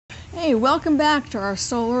Hey, welcome back to our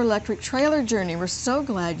solar electric trailer journey. We're so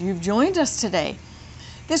glad you've joined us today.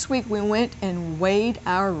 This week we went and weighed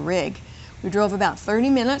our rig. We drove about 30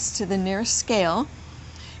 minutes to the nearest scale,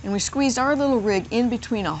 and we squeezed our little rig in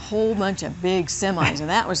between a whole bunch of big semis, and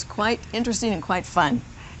that was quite interesting and quite fun.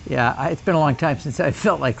 Yeah, it's been a long time since I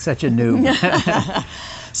felt like such a noob.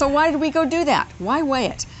 So why did we go do that? Why weigh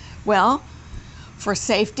it? Well, for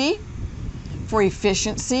safety, for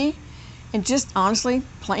efficiency, and just honestly,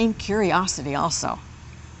 plain curiosity also.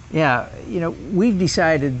 Yeah, we've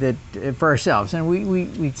decided that for ourselves, and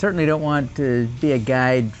we certainly don't want to be a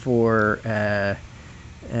guide for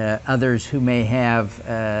others who may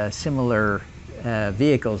have similar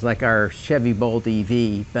vehicles like our Chevy Bolt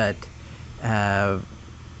EV, but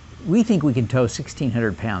we think we can tow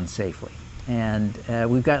 1,600 pounds safely. And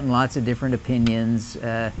we've gotten lots of different opinions.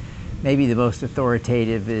 Maybe the most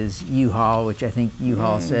authoritative is U-Haul, which I think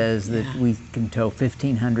U-Haul says that we can tow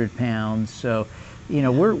 1,500 pounds. So,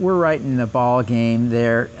 we're right in the ball game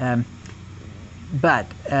there. But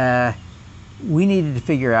we needed to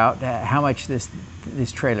figure out how much this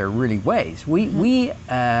trailer really weighs. We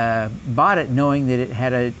bought it knowing that it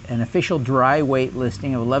had an official dry weight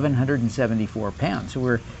listing of 1,174 pounds. So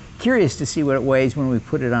we're curious to see what it weighs when we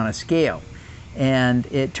put it on a scale. And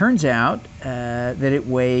it turns out that it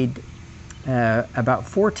weighed about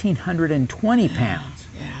 1,420 pounds.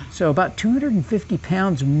 Yeah. So about 250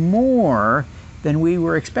 pounds more than we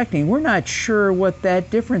were expecting. We're not sure what that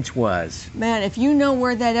difference was. Man, if you know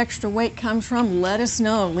where that extra weight comes from, let us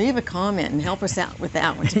know. Leave a comment and help us out with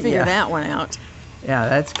that one, to figure that one out. Yeah,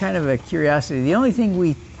 that's kind of a curiosity. The only thing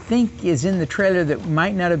we think is in the trailer that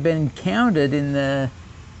might not have been counted in the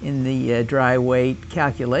dry weight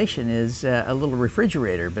calculation is a little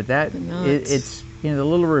refrigerator, but it's the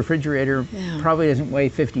little refrigerator probably doesn't weigh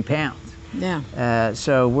 50 pounds. Yeah.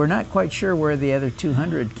 So we're not quite sure where the other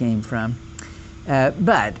 200 came from.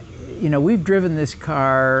 But we've driven this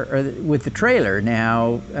car with the trailer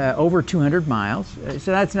now over 200 miles.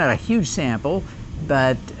 So that's not a huge sample,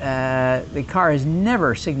 but the car has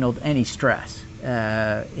never signaled any stress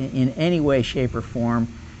in any way, shape, or form.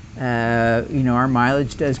 Our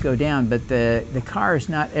mileage does go down, but the car is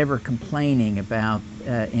not ever complaining about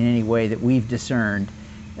in any way that we've discerned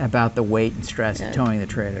about the weight and stress of towing the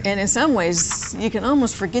trailer. And in some ways, you can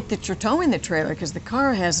almost forget that you're towing the trailer because the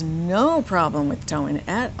car has no problem with towing it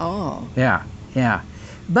at all. Yeah.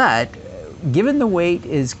 But given the weight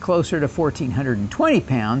is closer to 1,420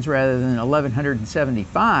 pounds rather than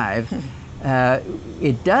 1,175,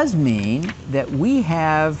 it does mean that we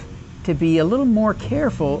have to be a little more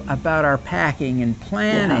careful about our packing and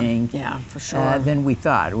planning for sure. than we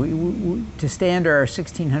thought. We, to stay under our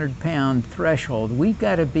 1,600 pound threshold, we've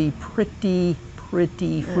got to be pretty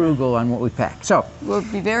frugal on what we pack. So we'll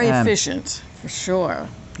be very efficient, for sure.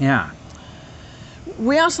 Yeah.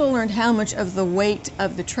 We also learned how much of the weight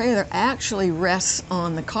of the trailer actually rests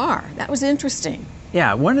on the car. That was interesting.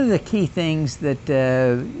 Yeah, one of the key things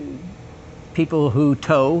that people who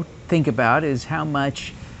tow think about is how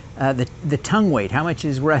much the tongue weight, how much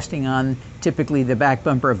is resting on typically the back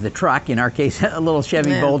bumper of the truck, in our case a little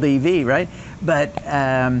Chevy Bolt EV, right? But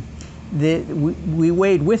we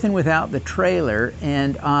weighed with and without the trailer,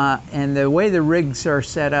 and the way the rigs are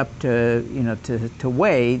set up to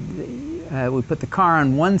weigh, we put the car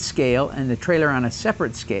on one scale and the trailer on a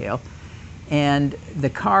separate scale, and the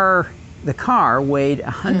car weighed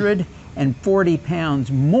 140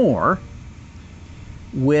 pounds more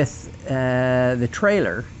with the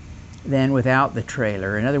trailer than without the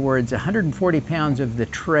trailer. In other words, 140 pounds of the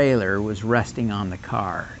trailer was resting on the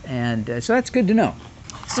car. And so that's good to know.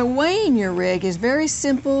 So weighing your rig is very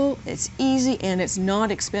simple, it's easy, and it's not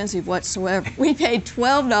expensive whatsoever. We paid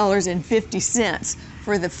 $12.50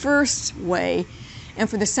 for the first weigh, and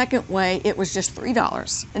for the second weigh, it was just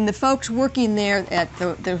 $3. And the folks working there at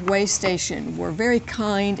the weigh station were very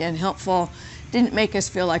kind and helpful, didn't make us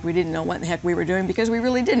feel like we didn't know what the heck we were doing, because we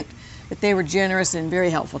really didn't. But they were generous and very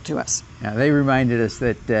helpful to us. Yeah, they reminded us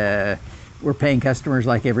that we're paying customers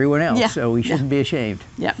like everyone else, so we shouldn't be ashamed.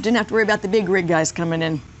 Yeah, didn't have to worry about the big rig guys coming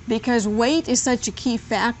in. Because weight is such a key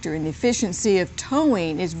factor in the efficiency of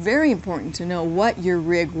towing, it's very important to know what your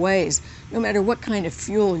rig weighs, no matter what kind of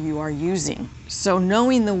fuel you are using. So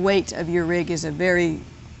knowing the weight of your rig is a very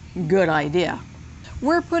good idea.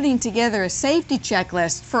 We're putting together a safety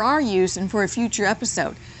checklist for our use and for a future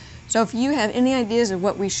episode. So if you have any ideas of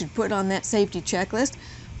what we should put on that safety checklist,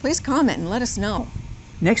 please comment and let us know.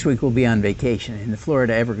 Next week we'll be on vacation in the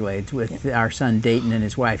Florida Everglades with our son Dayton and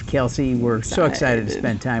his wife Kelsey. We're so excited to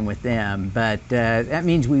spend time with them, but that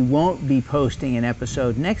means we won't be posting an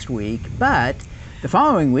episode next week, but The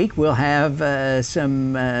following week, we'll have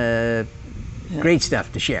some great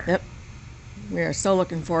stuff to share. Yep. We are so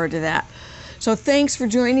looking forward to that. So thanks for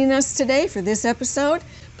joining us today for this episode.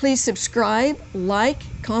 Please subscribe, like,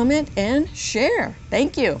 comment, and share.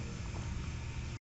 Thank you.